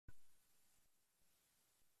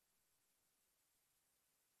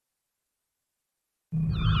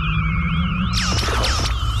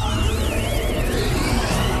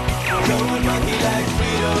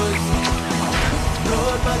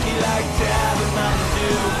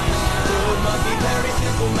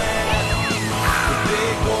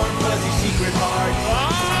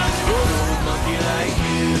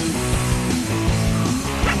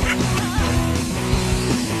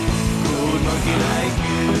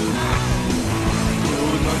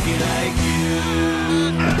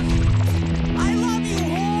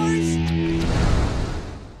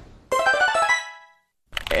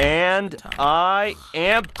And I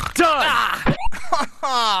am done!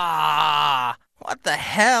 What the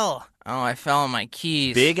hell? Oh, I fell on my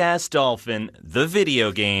keys. Big Ass Dolphin, the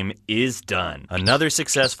video game, is done. Another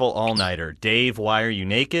successful all-nighter. Dave, why are you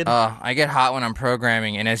naked? I get hot when I'm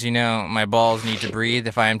programming, and as you know, my balls need to breathe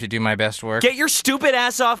if I am to do my best work. Get your stupid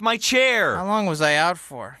ass off my chair! How long was I out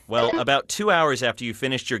for? Well, about 2 hours after you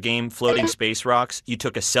finished your game Floating Space Rocks, you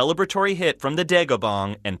took a celebratory hit from the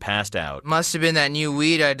Dagobong and passed out. Must have been that new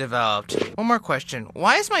weed I developed. One more question.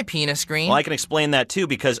 Why is my penis green? Well, I can explain that too,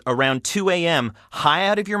 because around 2 a.m., high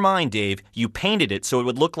out of your mind, Dave, you painted it so it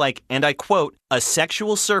would look like, and I quote, a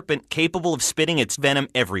sexual serpent capable of spitting its venom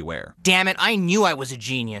everywhere. Damn it, I knew I was a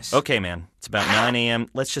genius. Okay, man. It's about 9 a.m.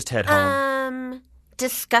 Let's just head home.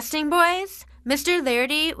 Disgusting boys? Mr.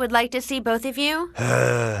 Lairdy would like to see both of you.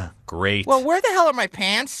 Great. Well, where the hell are my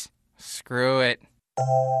pants? Screw it.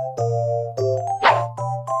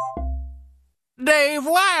 Dave,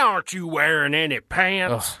 why aren't you wearing any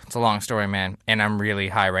pants? Ugh, it's a long story, man, and I'm really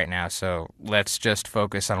high right now, so let's just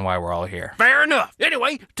focus on why we're all here. Fair enough.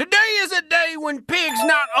 Anyway, today is a day when pigs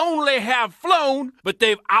not only have flown, but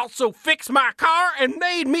they've also fixed my car and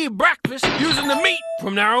made me breakfast using the meat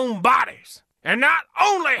from their own bodies. And not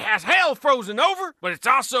only has hell frozen over, but it's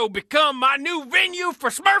also become my new venue for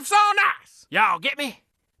Smurfs on Ice. Y'all get me?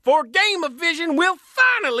 For Game-O-Vision will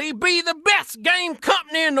finally be the best game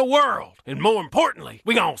company in the world. And more importantly,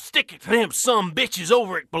 we gonna stick it to them some bitches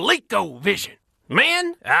over at ColecoVision.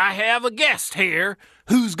 Men, I have a guest here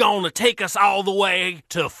who's gonna take us all the way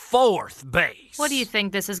to 4th base. What do you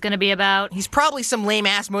think this is gonna be about? He's probably some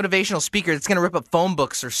lame-ass motivational speaker that's gonna rip up phone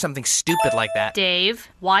books or something stupid like that. Dave,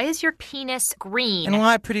 why is your penis green? And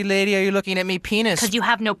why, pretty lady, are you looking at me penis? Because you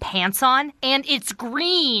have no pants on, and it's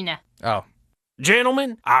green. Oh.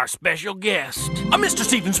 Gentlemen, our special guest, Mr.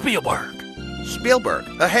 Steven Spielberg. Spielberg.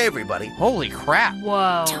 Hey, everybody. Holy crap.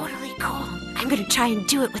 Whoa. Totally cool. I'm gonna try and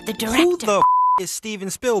do it with the director. Who the is Steven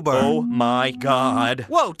Spielberg? Oh my God.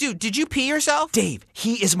 Whoa, dude, did you pee yourself? Dave,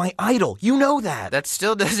 he is my idol. You know that. That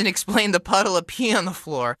still doesn't explain the puddle of pee on the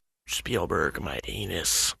floor. Spielberg, my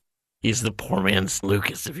anus. He's the poor man's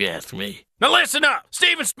Lucas, if you ask me. Now listen up.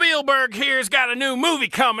 Steven Spielberg here's got a new movie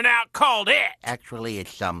coming out called It. Actually,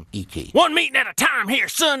 it's E.T. One meeting at a time here,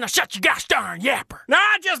 son. Now shut your gosh darn yapper. Now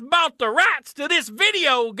I just bought the rights to this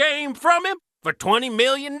video game from him for $20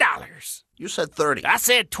 million. You said 30. I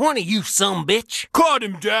said 20, you some bitch. Caught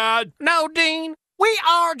him, Dad. No, Dean. We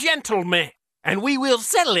are gentlemen, and we will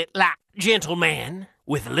settle it like gentlemen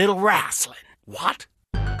with a little wrestling. What?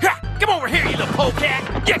 Ha! Come over here, you little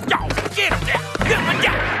polecat. Get y'all. Get him down. Get him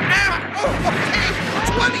down. Oh,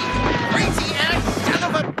 20! Crazy ass son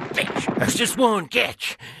of a bitch! That's just one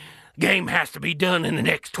catch. Game has to be done in the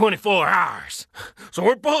next 24 hours. So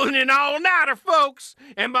we're pulling an all-nighter, folks.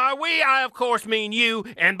 And by we, I of course mean you.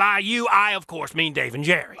 And by you, I of course mean Dave and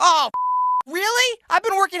Jerry. Oh, really? I've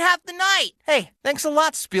been working half the night. Hey, thanks a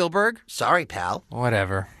lot, Spielberg. Sorry, pal.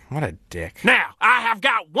 Whatever. What a dick. Now, I have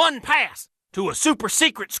got one pass to a super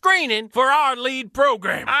secret screening for our lead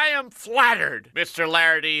program. I am flattered, Mr.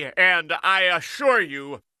 Lairdy, and I assure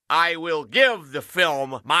you, I will give the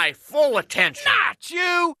film my full attention. Not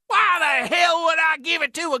you! Why the hell would I give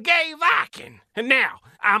it to a gay Viking? And now,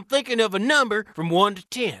 I'm thinking of a number from 1 to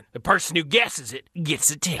 10. The person who guesses it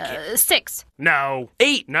gets a ticket. 6. No.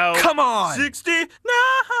 8. No. Come on. 69.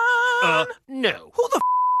 No. Who the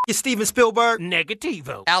is Steven Spielberg?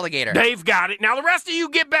 Negativo. Alligator. They've got it. Now the rest of you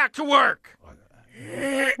get back to work.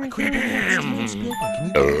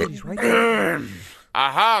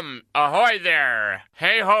 Ahoy there.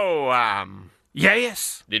 Hey-ho,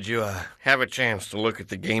 Yes? Did you, have a chance to look at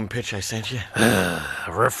the game pitch I sent you?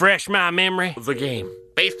 Refresh my memory. The game.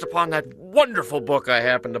 Based upon that wonderful book I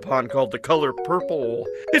happened upon called The Color Purple.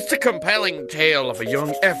 It's the compelling tale of a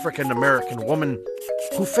young African-American woman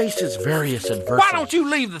who faces various adversities. Why don't you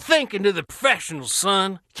leave the thinking to the professionals,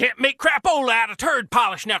 son? Can't make crapola out of turd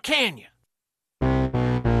polish now, can you?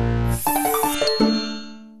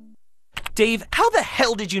 Dave, how the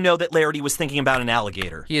hell did you know that Lairdy was thinking about an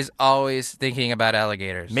alligator? He is always thinking about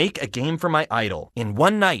alligators. Make a game for my idol. In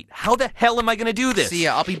one night. How the hell am I gonna do this? See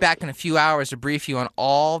ya, I'll be back in a few hours to brief you on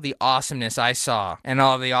all the awesomeness I saw, and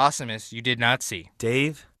all the awesomeness you did not see.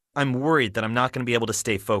 Dave, I'm worried that I'm not gonna be able to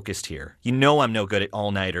stay focused here. You know I'm no good at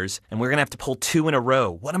all-nighters, and we're gonna have to pull 2 in a row.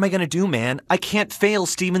 What am I gonna do, man? I can't fail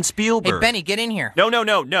Steven Spielberg. Hey, Benny, get in here. No.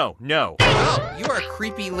 Oh, you are a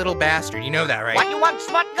creepy little bastard. You know that, right? What you want,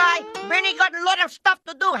 smart guy? Benny got a lot of stuff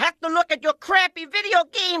to do. Have to look at your crappy video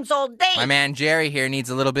games all day. My man Jerry here needs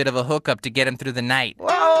a little bit of a hookup to get him through the night.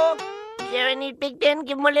 Whoa, there any big den?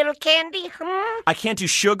 Give him a little candy? I can't do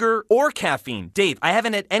sugar or caffeine. Dave, I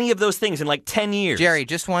haven't had any of those things in like 10 years. Jerry,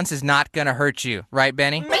 just once is not gonna hurt you. Right,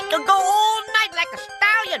 Benny? Make her go all night like a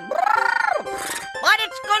stallion. What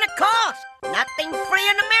it's gonna cost? Nothing free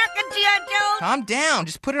in America, G.I. Joe. Calm down.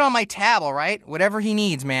 Just put it on my tab, all right? Whatever he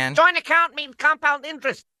needs, man. Joint account means compound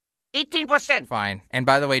interest. 18%. Fine. And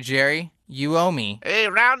by the way, Jerry, you owe me. Hey,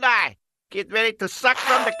 Round Eye, get ready to suck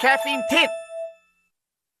from the caffeine tip.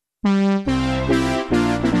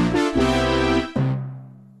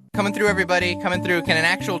 Coming through, everybody. Coming through. Can an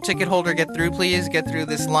actual ticket holder get through, please? Get through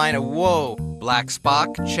this line of whoa. Black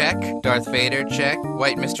Spock, check. Darth Vader, check.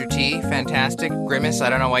 White Mr. T, fantastic. Grimace,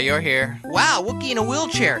 I don't know why you're here. Wow, Wookiee in a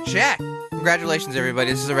wheelchair, check. Congratulations,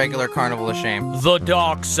 everybody. This is a regular Carnival of Shame. The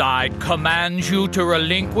dark side commands you to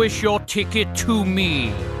relinquish your ticket to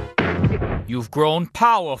me. You've grown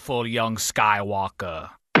powerful, young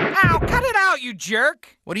Skywalker. Ow, cut it out, you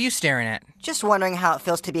jerk! What are you staring at? Just wondering how it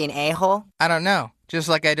feels to be an a-hole. I don't know. Just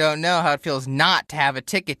like I don't know how it feels not to have a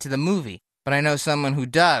ticket to the movie. But I know someone who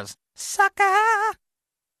does. Sucker!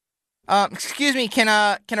 Excuse me, can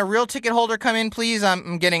a real ticket holder come in, please?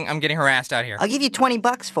 I'm getting harassed out here. I'll give you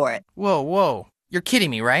 $20 for it. Whoa. You're kidding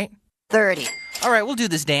me, right? 30. All right, we'll do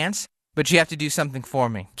this dance. But you have to do something for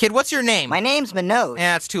me. Kid, what's your name? My name's Minot.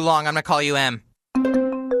 Yeah, it's too long. I'm gonna call you M.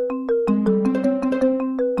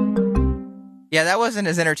 Yeah, that wasn't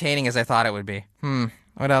as entertaining as I thought it would be.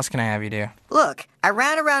 What else can I have you do? Look, I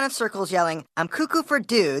ran around in circles yelling, I'm cuckoo for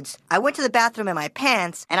dudes. I went to the bathroom in my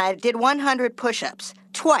pants, and I did 100 push-ups.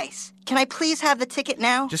 Twice. Can I please have the ticket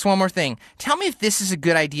now? Just one more thing. Tell me if this is a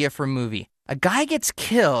good idea for a movie. A guy gets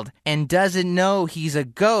killed and doesn't know he's a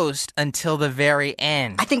ghost until the very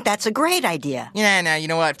end. I think that's a great idea. Yeah, no, you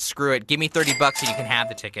know what? Screw it. Give me $30 and you can have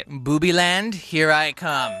the ticket. Boobyland, here I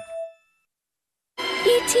come.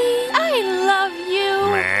 E.T., I love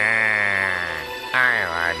you. I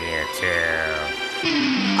love you too.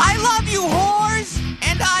 I love you, whores!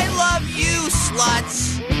 And I love you,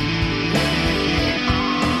 sluts!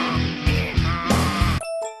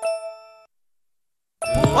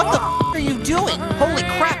 What the f*** are you doing? Holy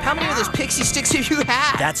crap, how many of those pixie sticks have you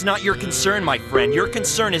had? That's not your concern, my friend. Your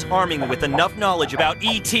concern is arming me with enough knowledge about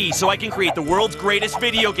E.T. so I can create the world's greatest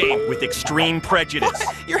video game with extreme prejudice.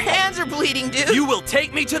 What? Your hands are bleeding, dude. You will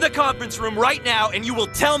take me to the conference room right now and you will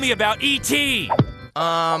tell me about E.T.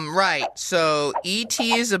 Right. So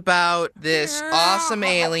E.T. is about this awesome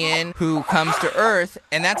alien who comes to Earth,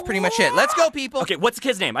 and that's pretty much it. Let's go, people. Okay, what's the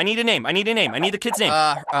kid's name? I need a name. I need the kid's name.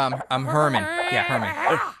 Herman. Yeah,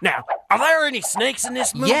 Herman. Now, are there any snakes in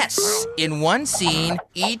this movie? Yes. In one scene,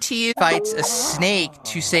 E.T. fights a snake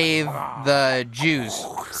to save the Jews.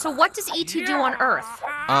 So what does E.T. do on Earth?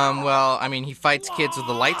 Well, I mean, he fights kids with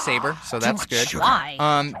a lightsaber, so that's good.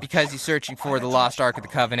 Why? Because he's searching for the lost Ark of the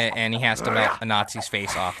Covenant, and he has to melt a Nazi's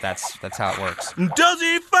face off. That's how it works. Does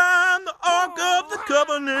he find the Ark of the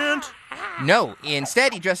Covenant? No,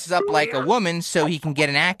 instead he dresses up like a woman so he can get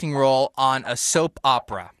an acting role on a soap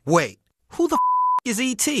opera. Wait, who the is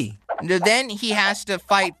E.T.? Then he has to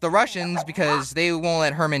fight the Russians because they won't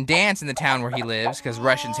let Herman dance in the town where he lives because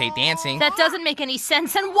Russians hate dancing. That doesn't make any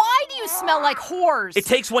sense. And why do you smell like whores? It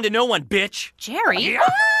takes one to know one, bitch. Jerry? My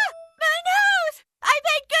nose! I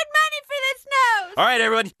paid good money for this nose! All right,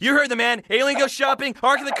 everyone, you heard the man. Alien goes shopping,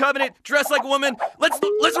 Ark of the Covenant, dressed like a woman. Let's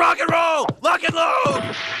rock and roll! Lock and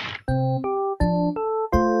load!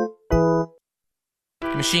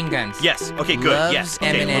 Machine guns. Yes. Okay, good. Loves Yes. Okay,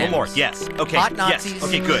 a little M&Ms. more. Yes. Okay. Hot Yes. Nazis.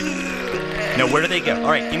 Okay, good. Now, where do they go?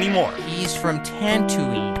 All right, give me more. He's from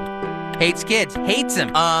Tatooine. Hates kids. Hates them.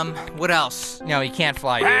 What else? No, he can't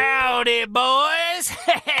fly, dude. Howdy, boys.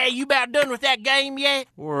 You about done with that game yet?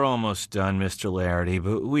 We're almost done, Mr. Larity,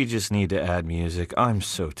 but we just need to add music. I'm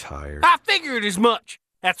so tired. I figured as much.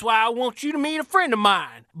 That's why I want you to meet a friend of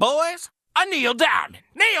mine. Boys, Neil Diamond.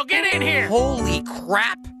 Neil, get in here. Holy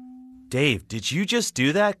crap. Dave, did you just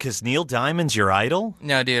do that because Neil Diamond's your idol?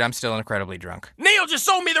 No, dude, I'm still incredibly drunk. Neil just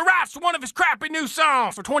sold me the rights to one of his crappy new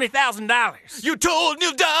songs for $20,000. You told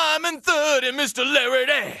Neil Diamond 30, Mr.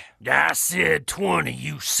 Larity. I said 20,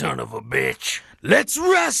 you son of a bitch. Let's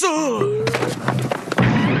wrestle!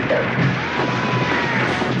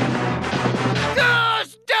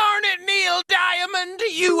 Gosh darn it, Neil Diamond,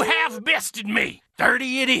 you have bested me.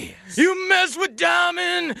 30 it is. You mess with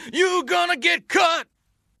Diamond, you gonna get cut.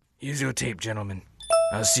 Here's your tape, gentlemen.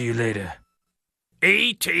 I'll see you later.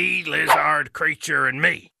 E.T., lizard creature, and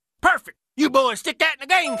me. Perfect. You boys stick that in the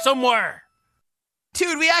game somewhere.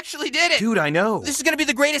 Dude, we actually did it. Dude, I know. This is gonna be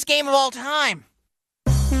the greatest game of all time.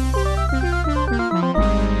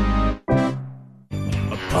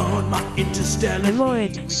 Upon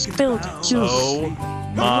Avoid spilled juice. Oh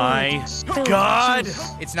my God!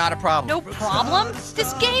 It's not a problem. No problem?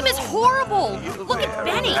 This game is horrible. Look at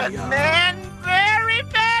Benny. Man, very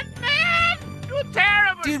bad man! You're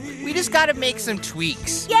terrible! Dude, we just gotta make some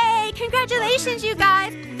tweaks. Yay! Congratulations, you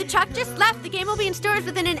guys! The truck just left. The game will be in stores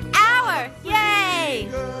within an hour. Yay!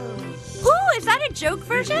 Ooh, is that a joke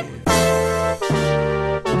version?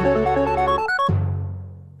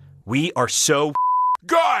 We are so.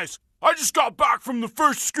 Guys, I just got back from the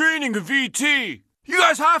first screening of E.T. You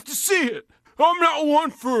guys have to see it. I'm not one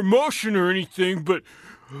for emotion or anything, but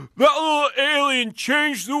that little alien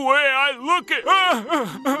changed the way I look at.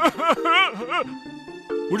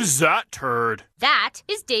 What is that turd? That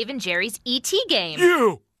is Dave and Jerry's E.T. game.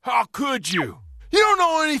 You! How could you? You don't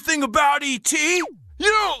know anything about E.T.? You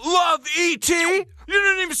don't love E.T.? You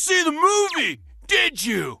didn't even see the movie, did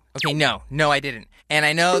you? Okay, no, I didn't. And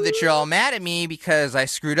I know that you're all mad at me because I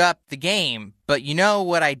screwed up the game, but you know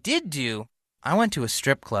what I did do? I went to a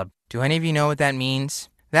strip club. Do any of you know what that means?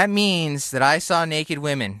 That means that I saw naked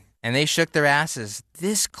women, and they shook their asses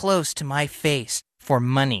this close to my face for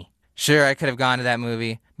money. Sure, I could have gone to that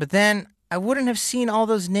movie, but then I wouldn't have seen all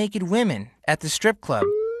those naked women at the strip club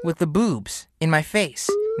with the boobs in my face.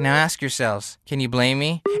 Now ask yourselves, can you blame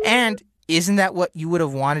me? And isn't that what you would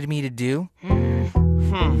have wanted me to do?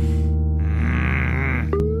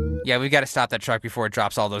 Yeah, we've got to stop that truck before it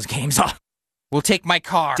drops all those games off. We'll take my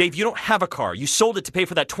car. Dave, you don't have a car. You sold it to pay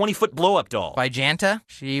for that 20-foot blow-up doll. By Janta?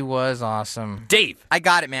 She was awesome. Dave! I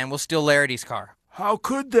got it, man. We'll steal Larity's car. How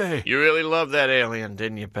could they? You really love that alien,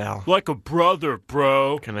 didn't you, pal? Like a brother,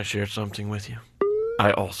 bro. Can I share something with you?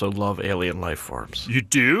 I also love alien life forms. You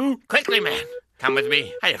do? Quickly, man. Come with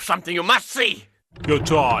me. I have something you must see. Yo,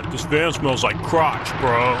 Todd, this van smells like crotch,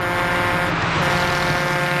 bro.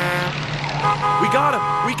 We got him!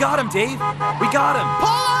 We got him, Dave! We got him! Pull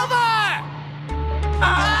over!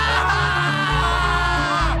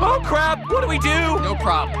 Oh, crap! What do we do? No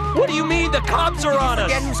problem. What do you mean? The cops are on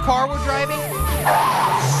us! Forget whose car we're driving?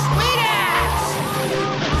 Sweet ass!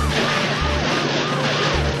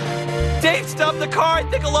 Dave, stop the car! I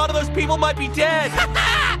think a lot of those people might be dead!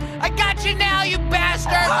 I got you now, you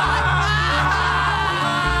bastard!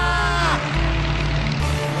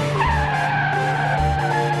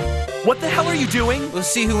 What the hell are you doing? We'll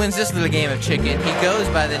see who wins this little game of chicken. He goes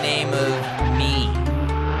by the name of me.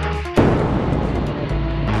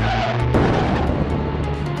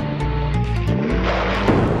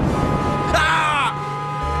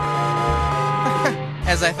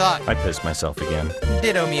 As I thought. I pissed myself again.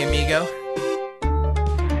 Ditto, mi amigo.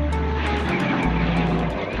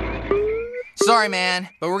 Sorry, man,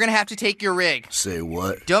 but we're gonna have to take your rig. Say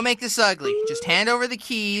what? Don't make this ugly. Just hand over the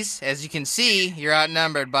keys. As you can see, you're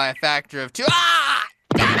outnumbered by a factor of 2. Ah!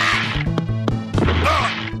 Damn it!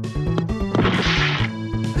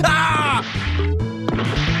 Ah!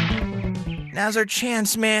 Now's our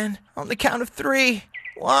chance, man. On the count of 3.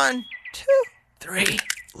 1, 2, 3.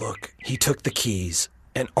 Look, he took the keys,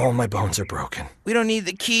 and all my bones are broken. We don't need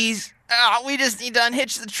the keys. We just need to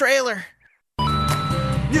unhitch the trailer.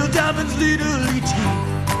 Neil Diamond's Little E.T.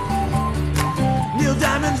 Neil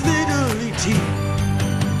Diamond's Little E.T.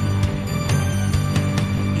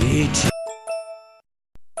 E.T.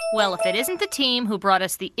 Well, if it isn't the team who brought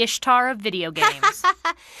us the Ishtar of video games.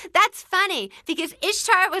 That's funny, because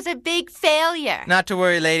Ishtar was a big failure. Not to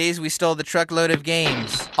worry, ladies. We stole the truckload of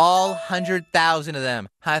games. All 100,000 of them.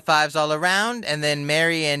 High fives all around. And then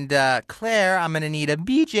Mary and Claire, I'm going to need a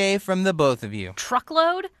BJ from the both of you.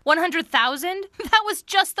 Truckload? 100,000? That was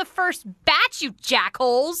just the first batch, you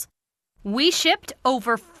jackholes. We shipped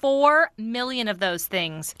over 4 million of those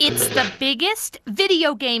things. It's the biggest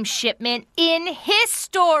video game shipment in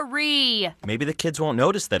history. Maybe the kids won't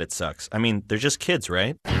notice that it sucks. I mean, they're just kids,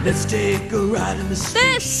 right? Let's take a ride in the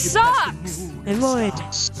This sucks! Avoid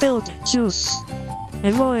spilled juice.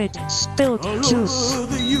 Avoid spilled juice.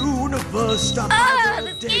 The universe,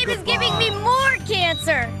 This game is giving me more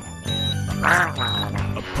cancer.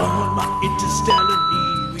 upon my interstellar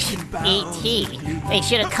knee, we can bound. E.T. They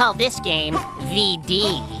should have called this game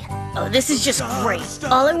VD. Oh, this is just great.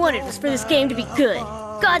 All I wanted was for this game to be good.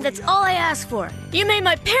 God, that's all I asked for. You made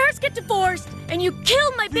my parents get divorced, and you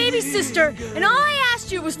killed my baby sister, and all I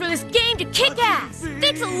asked you was for this game to kick ass.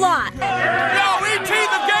 Thanks a lot. No, E.T.,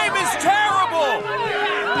 the game is terrible!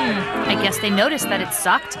 I guess they noticed that it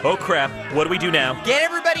sucked. Oh, crap. What do we do now? Get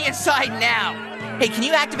everybody inside now. Hey, can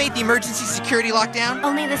you activate the emergency security lockdown?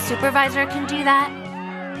 Only the supervisor can do that.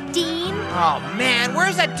 Dean? Oh, man,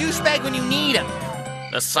 where's that douchebag when you need him?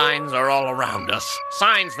 The signs are all around us.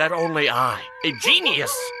 Signs that only I, a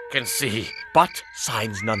genius, can see. But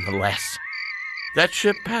signs nonetheless. That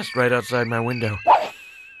ship passed right outside my window.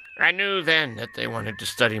 I knew then that they wanted to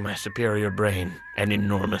study my superior brain and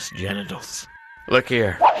enormous genitals. Look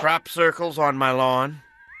here, crop circles on my lawn.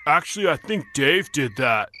 Actually, I think Dave did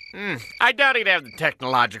that. I doubt he'd have the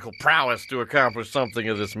technological prowess to accomplish something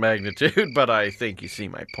of this magnitude, but I think you see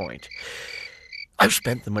my point. I've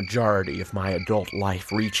spent the majority of my adult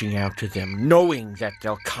life reaching out to them, knowing that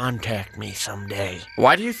they'll contact me someday.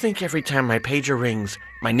 Why do you think every time my pager rings,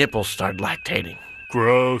 my nipples start lactating?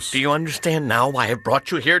 Gross. Do you understand now why I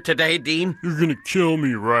brought you here today, Dean? You're gonna kill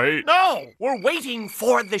me, right? No! We're waiting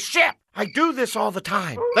for the ship! I do this all the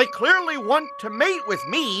time. They clearly want to mate with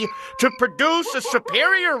me to produce a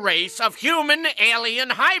superior race of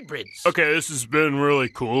human-alien hybrids. Okay, this has been really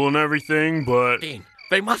cool and everything, but... Dean,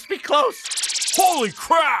 they must be close. Holy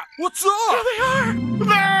crap! What's up? There they are!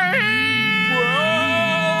 They're here!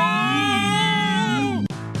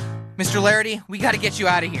 Mr. Larity, we gotta get you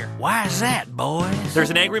out of here. Why is that, boys? There's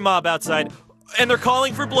an angry mob outside, and they're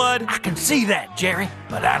calling for blood. I can see that, Jerry,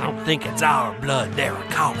 but I don't think it's our blood they're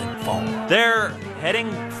calling for. They're heading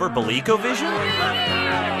for BelicoVision?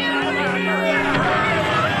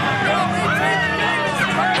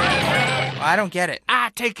 I don't get it. I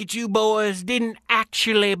take it you boys didn't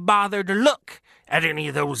actually bother to look at any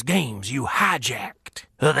of those games you hijacked.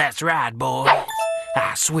 Well, that's right, boys.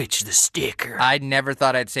 I switched the sticker. I never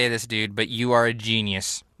thought I'd say this, dude, but you are a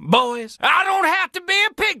genius. Boys, I don't have to be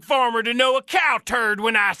a pig farmer to know a cow turd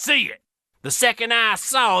when I see it. The second I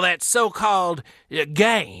saw that so-called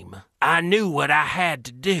game, I knew what I had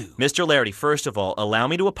to do. Mr. Larity, first of all, allow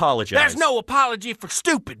me to apologize. There's no apology for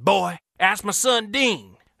stupid, boy. Ask my son Dean.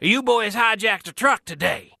 You boys hijacked a truck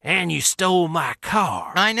today, and you stole my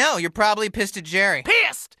car. I know, you're probably pissed at Jerry.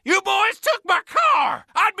 Pissed? You boys took my car!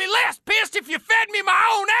 I'd be less pissed if you fed me my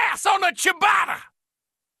own ass on a ciabatta!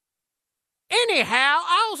 Anyhow,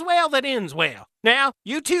 all's well that ends well. Now,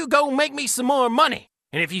 you two go make me some more money.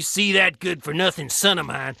 And if you see that good-for-nothing son of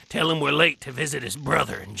mine, tell him we're late to visit his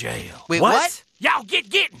brother in jail. Wait, what? Y'all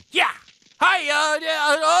getting, yeah! Hey,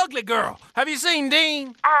 ugly girl, have you seen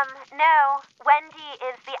Dean? No. Wendy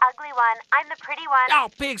is the ugly one. I'm the pretty one. Y'all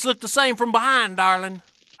pigs look the same from behind, darling.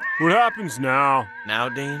 What happens now? Now,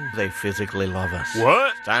 Dean, they physically love us.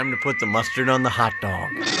 What? It's time to put the mustard on the hot dog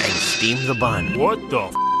and steam the bun. What the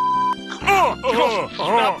f***?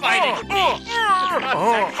 Stop fighting with me.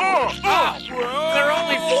 Their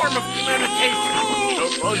only form of communication.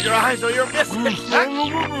 Don't close your eyes or you'll miss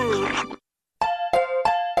it.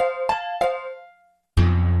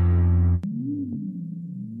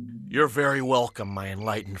 You're very welcome, my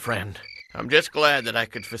enlightened friend. I'm just glad that I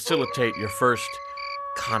could facilitate your first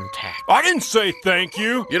contact. I didn't say thank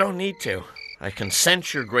you. You don't need to. I can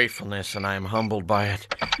sense your gratefulness, and I am humbled by it.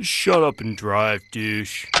 Shut up and drive,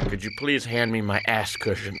 douche. Could you please hand me my ass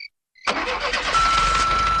cushion? I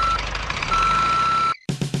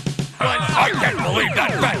can't believe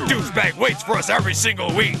that fat douchebag waits for us every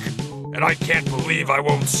single week. And I can't believe I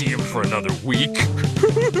won't see him for another week.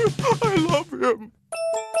 I love him.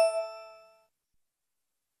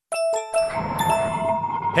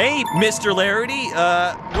 Hey, Mr. Larity,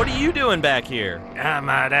 what are you doing back here? I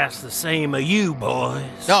might ask the same of you, boys.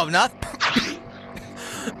 No, nothing.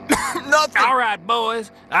 Nothing. All right, boys.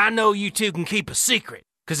 I know you two can keep a secret.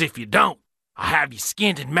 Because if you don't, I'll have you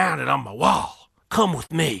skinned and mounted on my wall. Come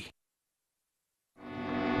with me.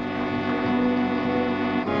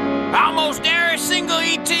 Almost every single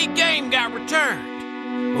ET game got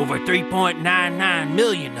returned. Over 3.99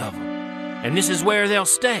 million of them. And this is where they'll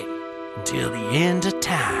stay until the end of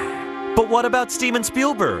time. But what about Steven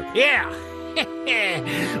Spielberg? Yeah.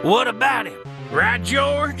 What about him? Right,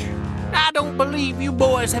 George? I don't believe you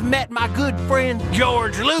boys have met my good friend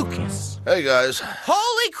George Lucas. Hey, guys.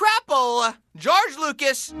 Holy crapola! George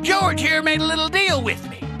Lucas. George here made a little deal with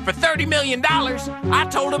me. For $30 million, I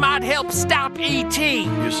told him I'd help stop E.T.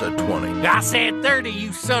 You said 20. I said 30,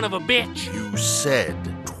 you son of a bitch. You said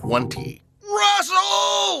 20.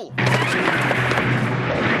 Russell!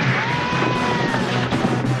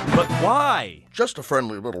 But why? Just a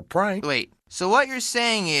friendly little prank. Wait, so what you're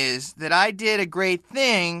saying is that I did a great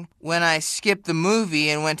thing when I skipped the movie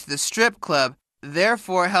and went to the strip club,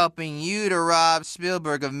 therefore helping you to rob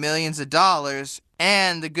Spielberg of millions of dollars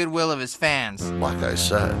and the goodwill of his fans. Like I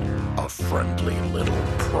said, a friendly little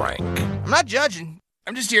prank. I'm not judging.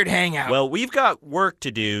 I'm just here to hang out. Well, we've got work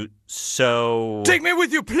to do, so... Take me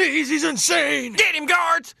with you, please. He's insane. Get him,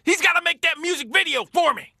 guards. He's got to make that music video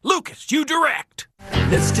for me. Lucas, you direct.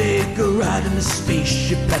 Let's take a ride in the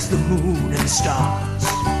spaceship past the moon and the stars.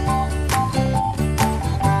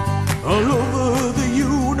 All over the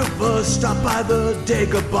universe, stop by the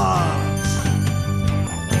Dagobahs.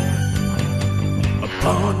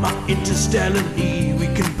 Upon my interstellar knee, we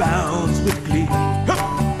can bounce with glee. Hup,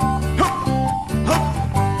 hup,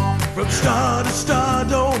 hup. From star to star,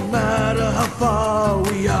 don't matter how far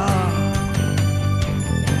we are.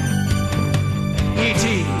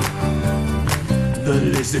 E.T., the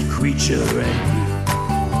lizard creature, and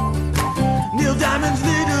Neil Diamond's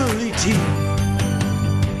little E.T.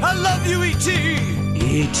 I love you, E.T.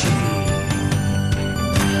 E.T.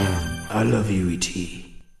 I love you, E.T.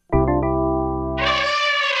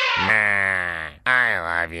 I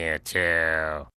love you too.